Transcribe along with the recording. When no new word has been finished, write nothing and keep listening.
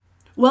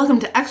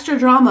Welcome to Extra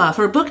Drama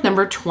for book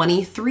number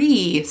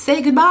 23.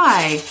 Say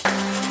goodbye.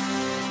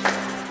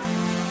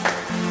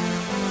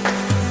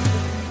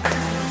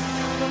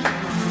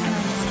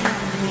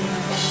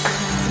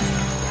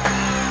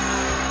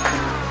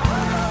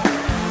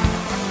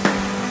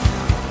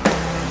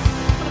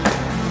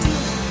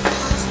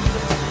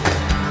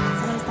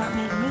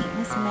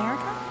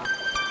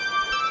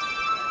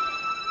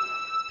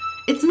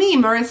 It's me,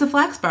 Marissa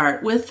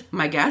Flaxbart, with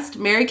my guest,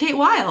 Mary Kate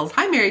Wiles.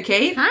 Hi, Mary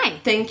Kate. Hi.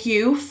 Thank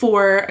you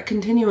for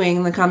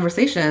continuing the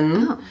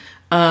conversation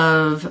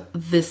of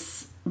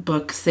this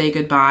book, Say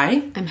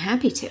Goodbye. I'm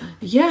happy to.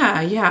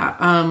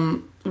 Yeah.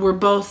 We're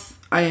both,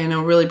 I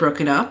know, really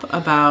broken up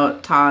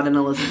about Todd and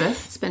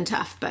Elizabeth. It's been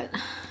tough, but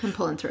I'm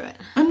pulling through it.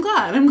 I'm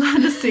glad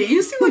to see.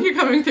 You seem like you're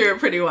coming through it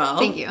pretty well.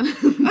 Thank you.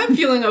 I'm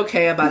feeling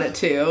okay about it,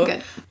 too.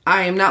 Good.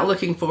 I am not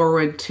looking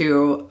forward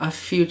to a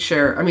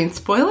future... I mean,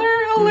 spoiler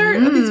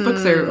alert? These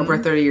books are over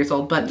 30 years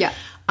old, but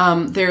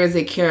there is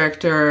a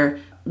character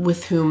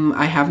with whom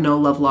I have no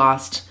love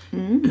lost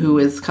who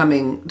is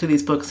coming to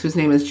these books, whose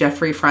name is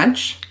Jeffrey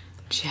French.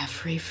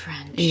 Jeffrey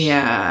French.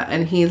 Yeah,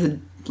 and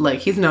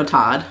he's no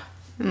Todd.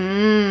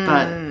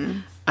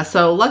 But...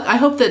 So I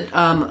hope that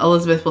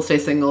Elizabeth will stay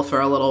single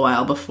for a little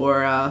while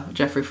before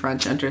Jeffrey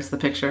French enters the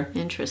picture.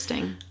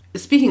 Interesting.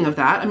 Speaking of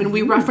that, I mean,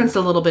 we referenced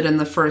a little bit in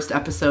the first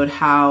episode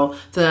how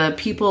the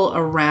people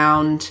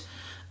around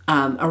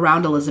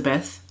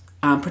Elizabeth,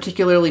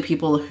 particularly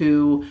people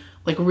who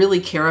really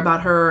care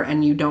about her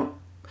and you don't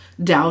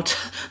doubt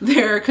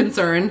their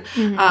concern,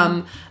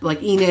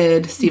 like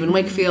Enid, Stephen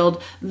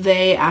Wakefield,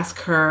 they ask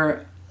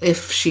her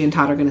if she and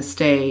Todd are going to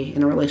stay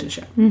in a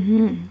relationship.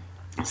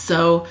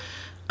 So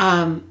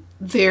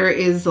there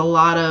is a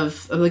lot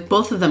of,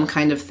 both of them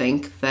kind of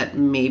think that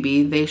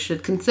maybe they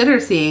should consider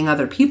seeing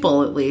other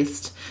people, at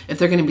least, if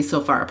they're going to be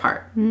so far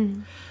apart.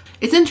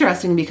 It's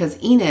interesting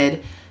because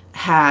Enid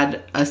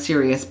had a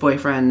serious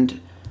boyfriend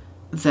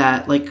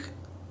that,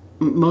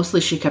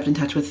 mostly she kept in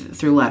touch with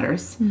through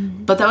letters.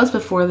 But that was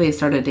before they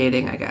started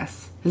dating, I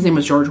guess. His name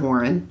was George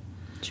Warren.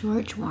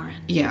 George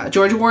Warren. Yeah,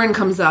 George Warren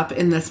comes up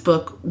in this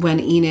book when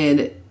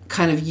Enid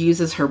kind of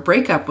uses her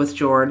breakup with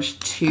George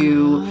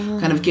to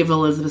kind of give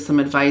Elizabeth some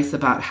advice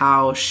about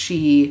how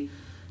she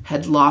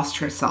had lost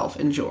herself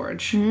in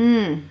George.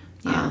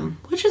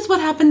 Which is what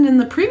happened in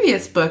the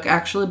previous book,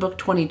 actually, book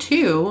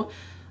 22,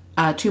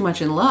 Too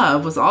Much in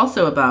Love, was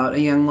also about a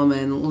young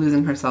woman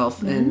losing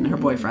herself in her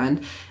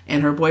boyfriend,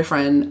 and her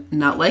boyfriend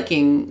not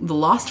liking the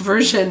lost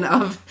version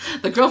of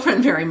the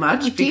girlfriend very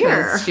much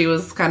because she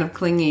was kind of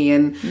clingy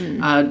and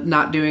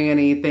not doing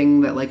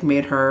anything that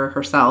made her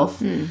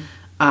herself.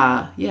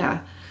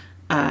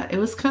 It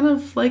was kind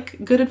of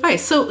good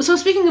advice. So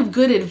speaking of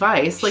good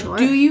advice,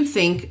 do you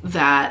think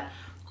that,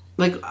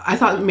 I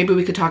thought maybe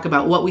we could talk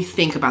about what we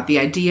think about the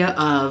idea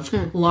of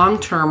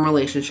long-term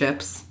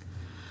relationships,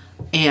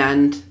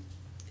 and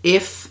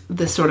if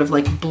the sort of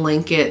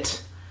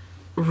blanket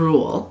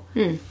rule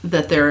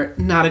that they're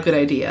not a good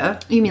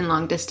idea. You mean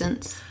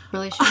long-distance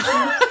relationships?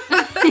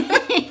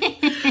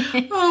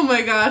 Oh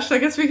my gosh, I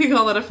guess we can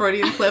call that a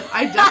Freudian slip.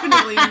 I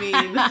definitely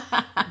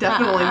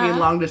mean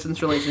long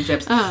distance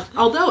relationships.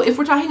 Although if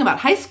we're talking about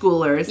high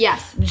schoolers,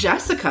 yes,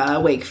 Jessica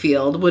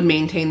Wakefield would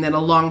maintain that a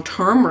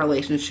long-term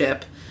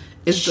relationship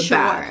is the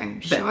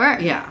bad. Sure.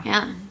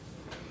 Yeah.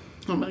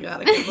 Oh my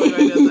god, I can't believe I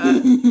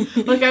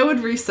did that. I would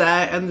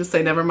reset and just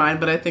say never mind,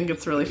 but I think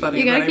it's really funny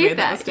you gotta that I keep made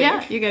that. mistake.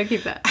 Yeah, you gotta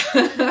keep that.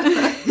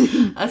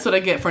 That's what I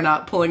get for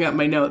not pulling up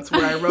my notes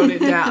where I wrote it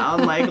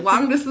down.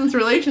 Long distance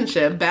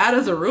relationship, bad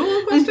as a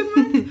rule, question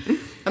mark?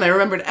 And I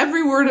remembered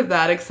every word of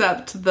that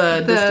except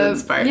the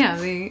distance part. Yeah,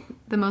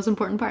 the most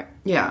important part.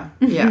 Yeah.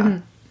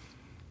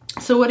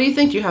 So what do you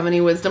think? Do you have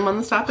any wisdom on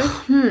this topic?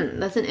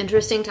 That's an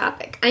interesting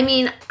topic. I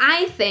mean,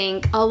 I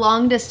think a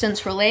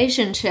long-distance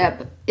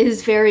relationship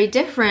is very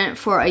different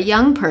for a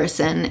young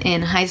person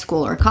in high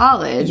school or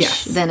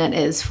college than it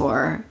is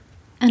for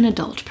an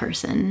adult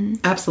person.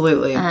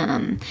 Absolutely.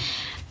 I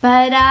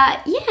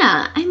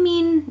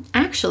mean,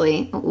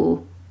 actually,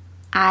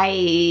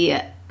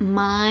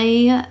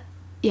 my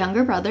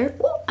younger brother,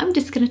 I'm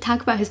just going to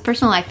talk about his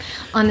personal life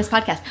on this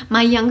podcast.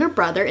 My younger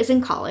brother is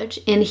in college,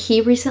 and he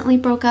recently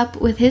broke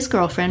up with his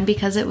girlfriend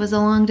because it was a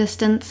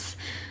long-distance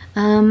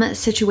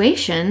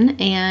situation,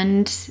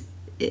 and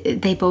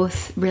they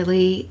both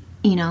really,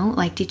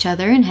 liked each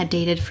other and had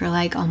dated for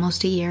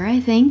almost a year, I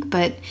think,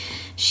 but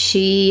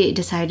she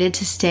decided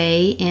to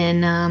stay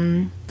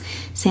in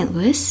St.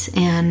 Louis,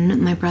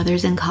 and my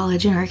brother's in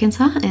college in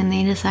Arkansas, and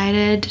they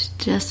decided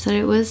just that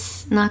it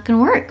was not going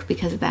to work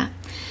because of that.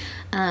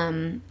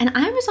 And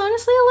I was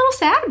honestly a little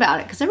sad about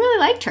it because I really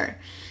liked her.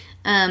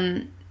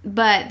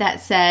 But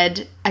that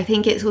said, I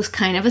think it was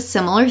kind of a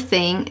similar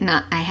thing.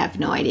 I have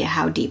no idea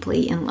how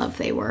deeply in love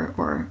they were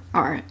or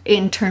are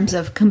in terms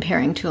of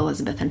comparing to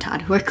Elizabeth and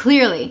Todd, who are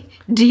clearly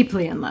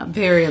deeply in love.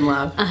 Very in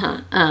love.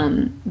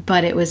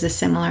 But it was a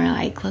similar,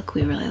 look,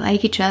 we really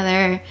like each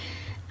other.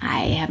 I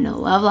have no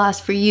love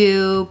lost for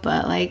you,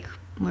 but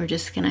we're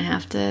just going to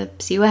have to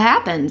see what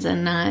happens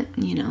and not,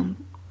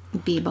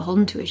 be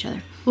beholden to each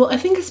other. Well, I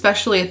think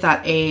especially at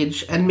that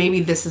age, and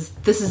maybe this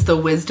is the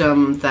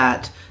wisdom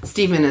that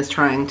Stephen is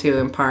trying to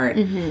impart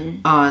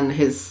on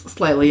his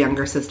slightly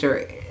younger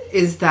sister,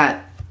 is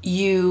that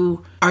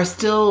you are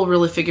still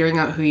really figuring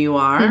out who you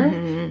are,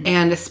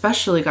 and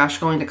especially, gosh,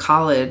 going to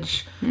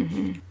college,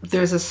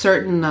 there's a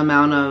certain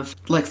amount of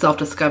like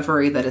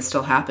self-discovery that is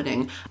still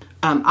happening.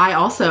 I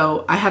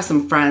have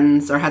some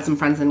friends, or had some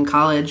friends in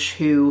college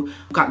who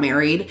got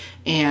married,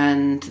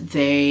 and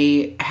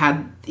they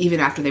had, even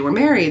after they were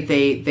married,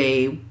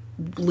 they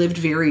lived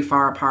very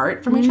far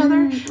apart from each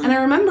other. And I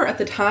remember at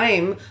the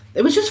time,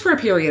 it was just for a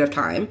period of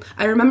time,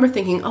 I remember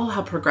thinking, oh,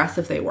 how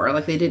progressive they were.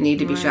 Like, they didn't need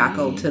to be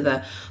shackled to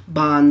the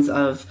bonds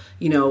of,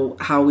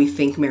 how we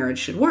think marriage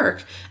should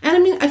work. And I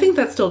mean, I think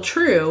that's still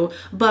true,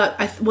 but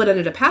what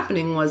ended up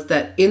happening was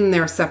that in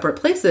their separate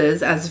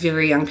places, as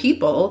very young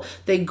people,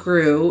 they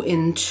grew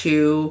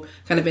into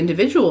kind of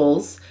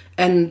individuals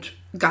and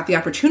got the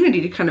opportunity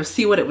to kind of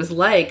see what it was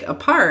like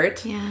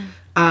apart. Yeah.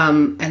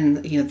 And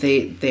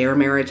their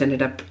marriage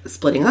ended up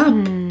splitting up,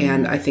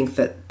 and I think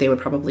that they would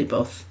probably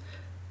both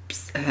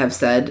have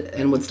said,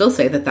 and would still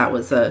say, that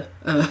was the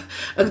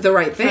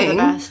right thing. For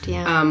the best,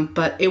 yeah.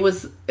 But it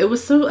was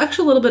so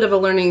actually a little bit of a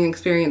learning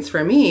experience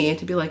for me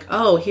to be like,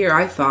 oh, here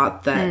I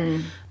thought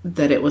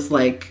that it was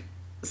like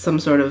some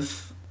sort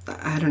of,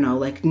 I don't know,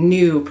 like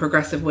new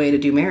progressive way to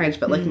do marriage,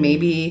 but like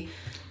maybe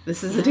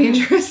this is a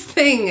dangerous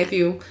thing if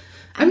you.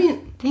 I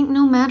think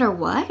no matter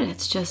what,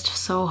 it's just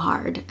so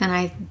hard. And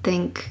I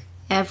think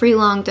every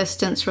long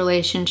distance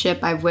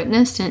relationship I've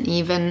witnessed, and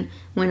even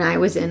when I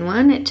was in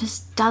one, it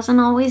just doesn't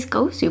always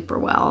go super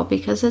well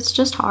because it's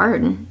just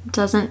hard.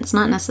 It's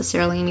not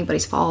necessarily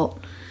anybody's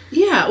fault.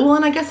 Yeah, well,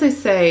 and I guess I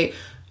say,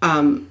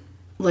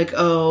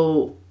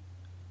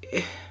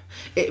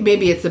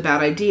 maybe it's a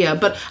bad idea,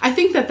 but I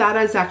think that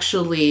is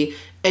actually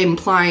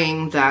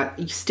implying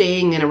that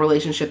staying in a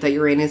relationship that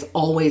you're in is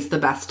always the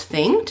best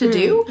thing to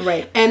do.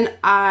 Right. And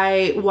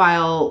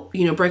while,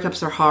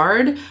 breakups are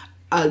hard,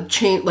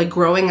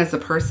 growing as a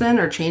person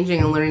or changing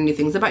and learning new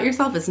things about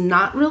yourself is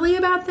not really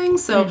a bad thing.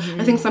 So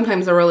I think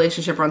sometimes a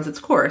relationship runs its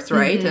course,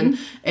 right?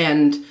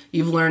 And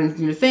you've learned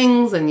new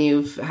things and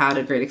you've had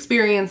a great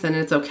experience, and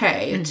it's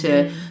okay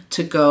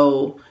to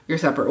go your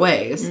separate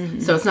ways.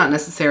 So it's not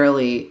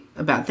necessarily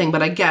a bad thing,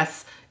 but I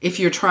guess if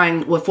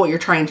what you're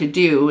trying to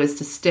do is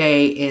to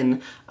stay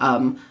in,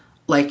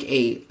 like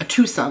a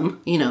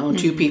twosome,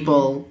 two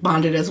people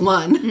bonded as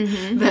one,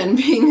 then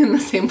being in the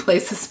same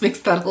places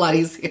makes that a lot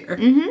easier.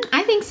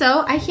 I think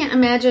so. I can't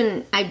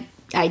imagine,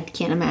 I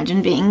can't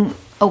imagine being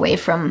away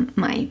from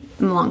my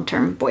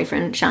long-term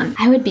boyfriend, Sean.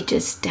 I would be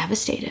just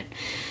devastated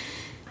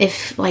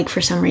if, like,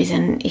 for some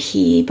reason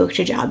he booked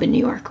a job in New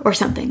York or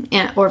something,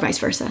 or vice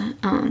versa.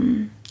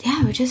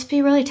 It would just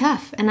be really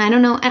tough. And I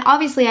don't know. And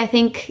obviously, I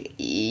think,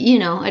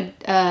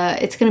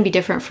 it's going to be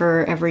different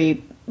for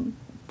every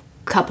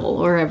couple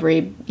or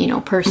every,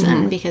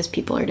 person, because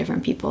people are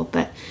different people.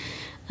 But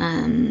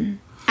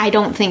I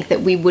don't think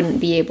that we wouldn't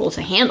be able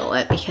to handle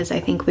it, because I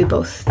think we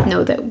both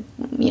know that,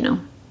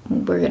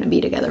 we're going to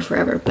be together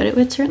forever. But it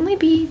would certainly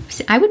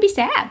I would be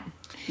sad.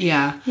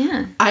 Yeah.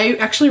 Yeah. I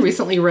actually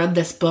recently read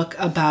this book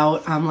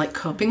about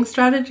coping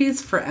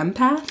strategies for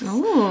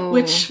empaths,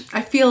 which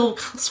I feel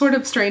sort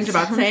of strange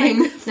about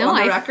saying on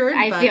the record.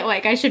 I feel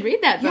like I should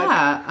read that book.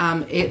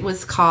 Yeah. It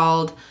was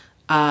called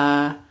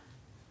it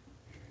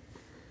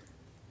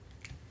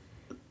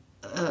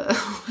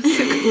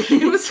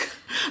was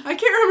I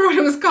can't remember what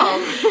it was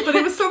called, but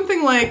it was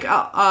something like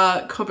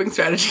coping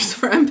strategies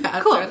for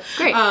empaths. Cool.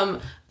 Great.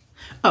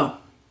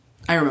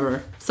 I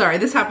remember. Sorry,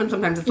 this happens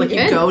sometimes. It's like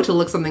you go to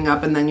look something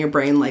up and then your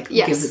brain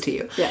gives it to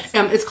you. Yes.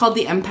 It's called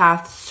The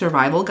Empath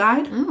Survival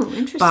Guide. Oh,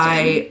 interesting.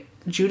 By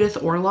Judith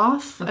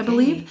Orloff, I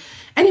believe.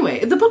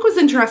 Anyway, the book was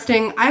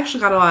interesting. I actually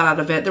got a lot out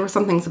of it. There were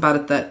some things about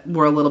it that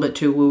were a little bit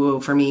too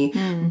woo-woo for me.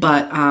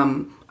 But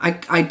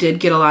I did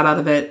get a lot out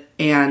of it.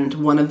 And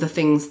one of the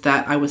things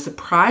that I was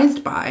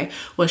surprised by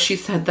was she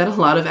said that a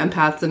lot of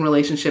empaths in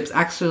relationships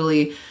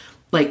actually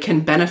can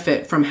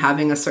benefit from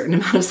having a certain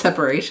amount of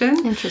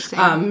separation.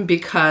 Interesting.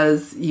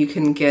 Because you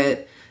can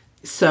get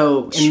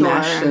so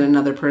enmeshed in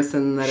another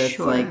person that it's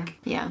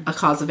a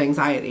cause of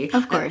anxiety.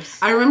 Of course.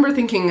 I remember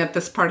thinking at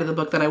this part of the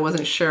book that I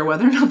wasn't sure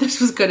whether or not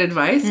this was good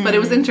advice, but it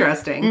was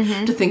interesting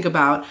to think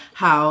about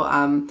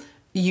how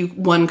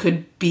one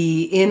could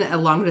be in a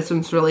long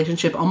distance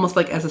relationship almost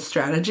like as a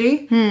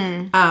strategy,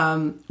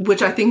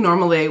 which I think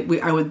normally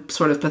I would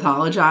sort of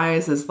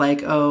pathologize as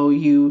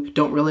you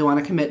don't really want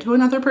to commit to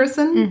another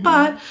person,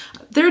 but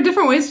there are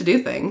different ways to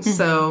do things.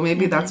 So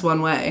maybe that's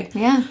one way.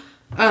 Yeah.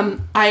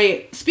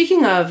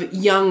 Speaking of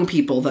young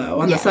people though,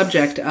 on the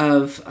subject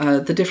of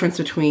the difference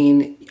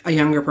between a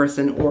younger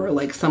person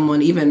or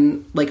someone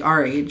even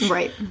our age,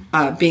 right,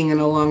 being in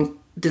a long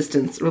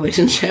distance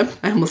relationship.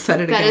 I almost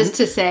said it again. That is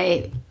to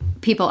say,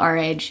 people our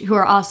age who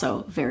are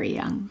also very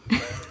young.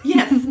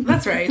 Yes,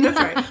 that's right.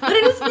 But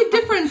it is a big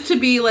difference to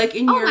be like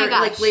in your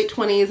like late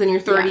 20s and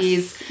your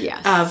 30s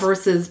Yes.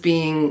 Versus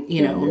being,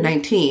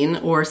 19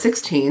 or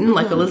 16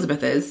 like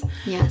Elizabeth is.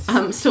 Yes.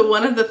 So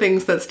one of the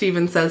things that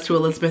Stephen says to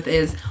Elizabeth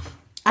is,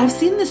 I've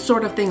seen this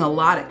sort of thing a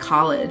lot at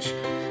college.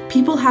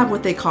 People have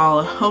what they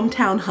call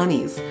hometown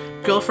honeys,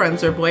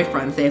 girlfriends or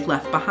boyfriends they've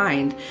left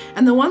behind,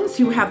 and the ones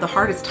who have the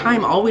hardest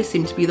time always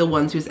seem to be the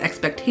ones whose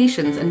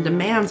expectations and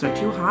demands are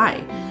too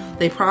high.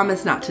 They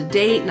promise not to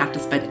date, not to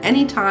spend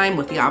any time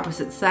with the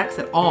opposite sex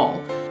at all,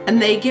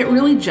 and they get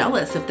really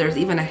jealous if there's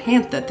even a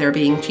hint that they're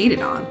being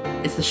cheated on.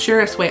 It's the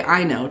surest way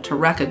I know to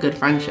wreck a good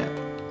friendship.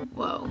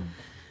 Whoa.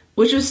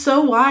 Which is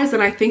so wise,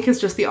 and I think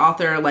is just the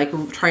author like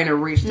trying to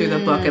reach through the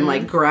book and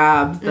like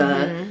grab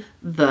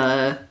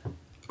the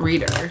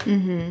reader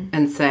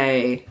and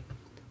say,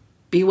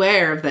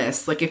 beware of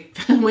this. Like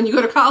if when you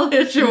go to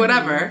college or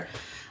whatever.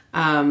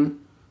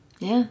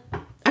 Yeah.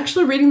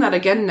 Actually, reading that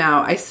again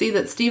now, I see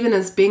that Stephen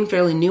is being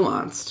fairly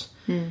nuanced.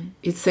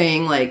 It's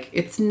saying like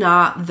it's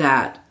not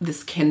that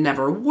this can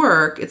never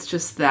work. It's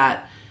just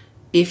that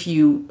if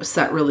you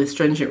set really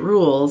stringent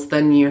rules,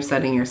 then you're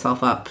setting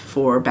yourself up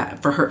for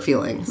hurt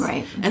feelings,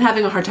 right? And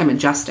having a hard time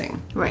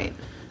adjusting, right?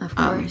 Of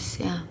course,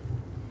 yeah.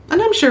 And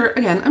I'm sure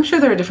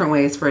there are different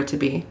ways for it to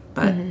be,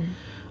 but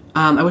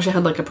I wish I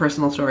had like a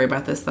personal story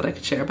about this that I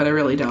could share, but I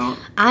really don't.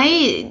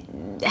 I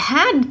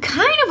had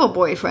kind of a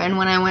boyfriend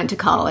when I went to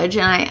college,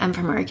 and I'm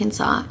from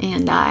Arkansas,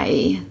 and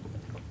I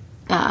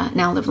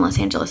now live in Los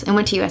Angeles and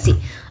went to USC.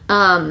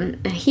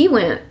 And he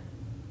went,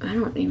 I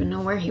don't even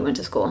know where he went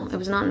to school. It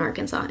was not in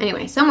Arkansas.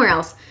 Anyway, somewhere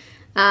else.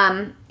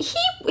 He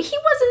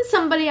wasn't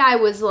somebody I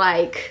was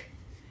like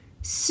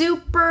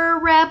super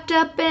wrapped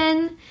up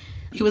in.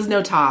 He was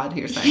no Todd,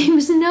 you're saying. He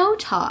was no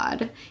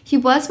Todd. He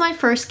was my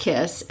first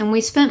kiss, and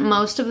we spent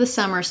most of the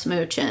summer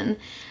smooching.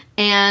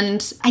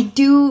 And I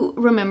do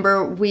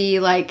remember we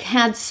like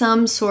had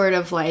some sort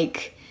of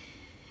like,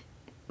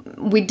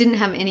 we didn't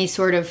have any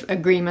sort of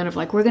agreement of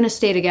like, we're going to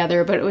stay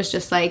together, but it was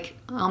just like,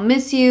 I'll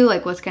miss you.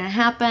 Like, what's going to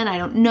happen? I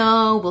don't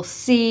know. We'll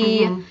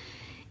see.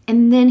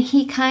 And then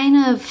he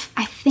kind of,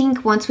 I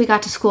think once we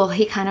got to school,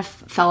 he kind of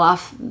fell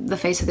off the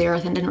face of the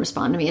earth and didn't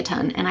respond to me a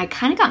ton. And I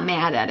kind of got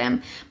mad at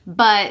him,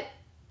 but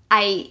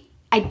I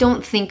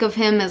don't think of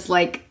him as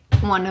like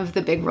one of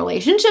the big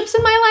relationships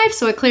in my life.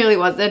 So it clearly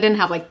was, I didn't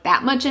have like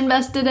that much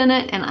invested in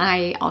it. And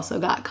I also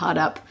got caught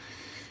up.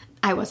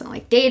 I wasn't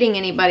like dating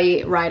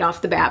anybody right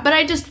off the bat, but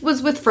I just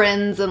was with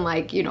friends and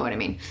like, you know what I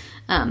mean?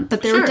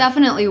 But there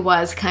definitely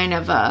was kind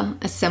of a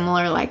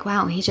similar like,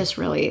 wow, he just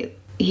really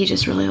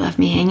left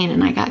me hanging,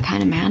 and I got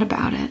kind of mad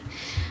about it.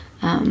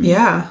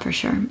 Yeah, for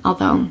sure.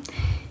 Although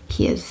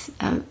he is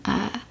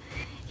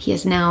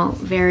now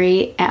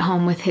very at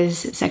home with his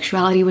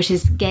sexuality, which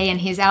is gay, and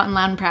he's out and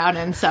loud and proud,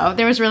 and so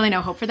there was really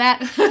no hope for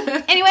that.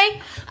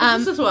 Anyway.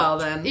 Just as well,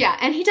 then. Yeah,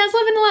 and he does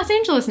live in Los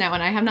Angeles now,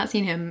 and I have not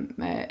seen him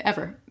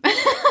ever.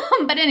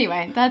 But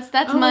anyway, that's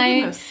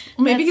my... Goodness.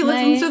 Maybe he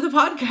listens to the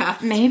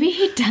podcast. Maybe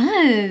he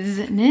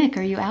does. Nick,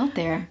 are you out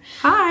there?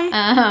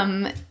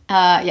 Hi.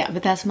 Yeah,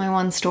 but that's my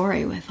one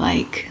story with,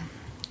 like,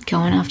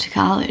 going off to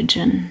college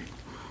and...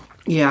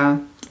 Yeah,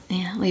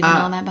 leaving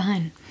all that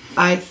behind.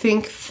 I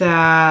think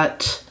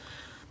that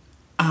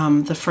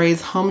the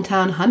phrase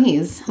hometown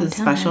honeys is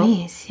special.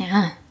 Honeys,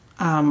 yeah.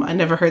 I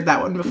never heard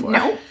that one before.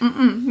 No,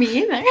 me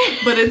either.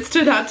 But it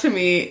stood out to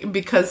me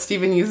because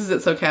Stephen uses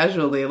it so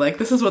casually. Like,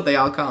 this is what they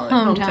all call it.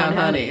 Hometown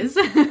honeys.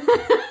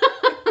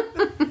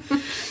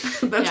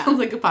 That sounds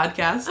like a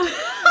podcast. Do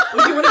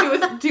you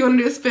want to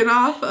do a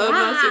spin-off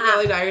of Sweet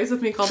Valley Diaries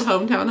with me called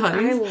Hometown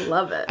Honeys? I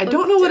love it. I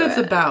don't know what it's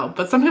about,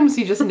 but sometimes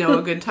you just know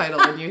a good title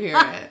when you hear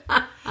it.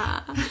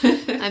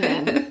 I'm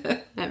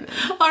in.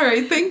 All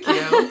right, thank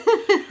you.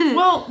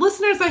 Well,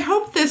 listeners, I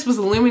hope this was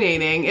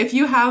illuminating. If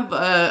you have,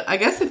 I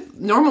guess if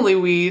normally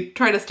we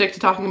try to stick to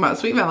talking about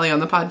Sweet Valley on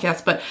the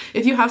podcast, but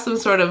if you have some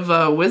sort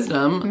of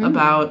wisdom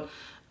about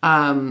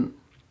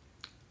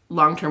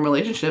long-term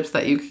relationships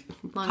that you...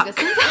 Long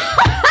distance?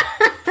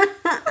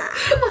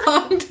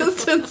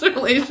 Long-distance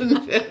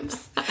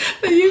relationships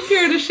that you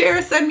care to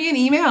share, send me an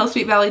email,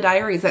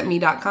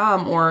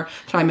 sweetvalleydiaries@me.com, or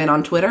chime in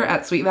on Twitter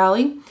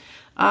 @SweetValley.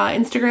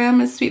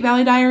 Instagram is Sweet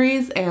Valley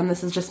Diaries, and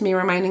this is just me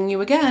reminding you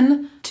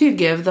again to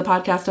give the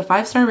podcast a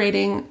 5-star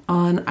rating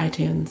on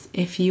iTunes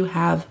if you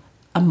have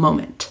a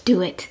moment.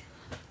 Do it.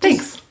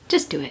 Thanks.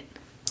 Just do it.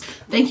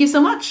 Thank you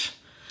so much.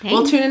 Thanks.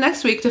 We'll tune in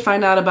next week to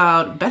find out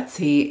about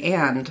Betsy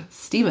and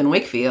Stephen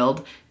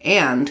Wakefield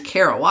and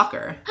Kara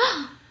Walker.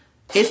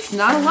 It's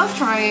not a love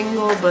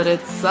triangle, but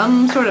it's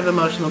some sort of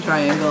emotional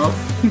triangle.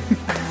 Can't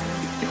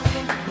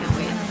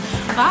wait.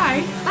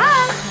 Bye.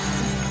 Bye.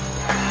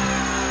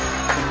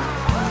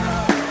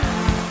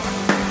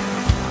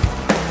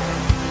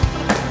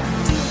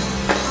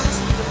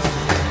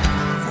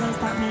 So does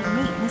that make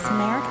me Miss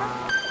America?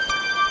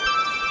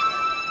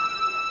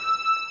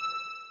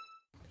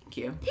 Thank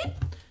you. Excuse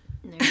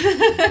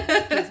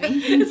me.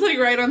 It's like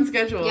right on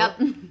schedule.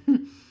 Yep.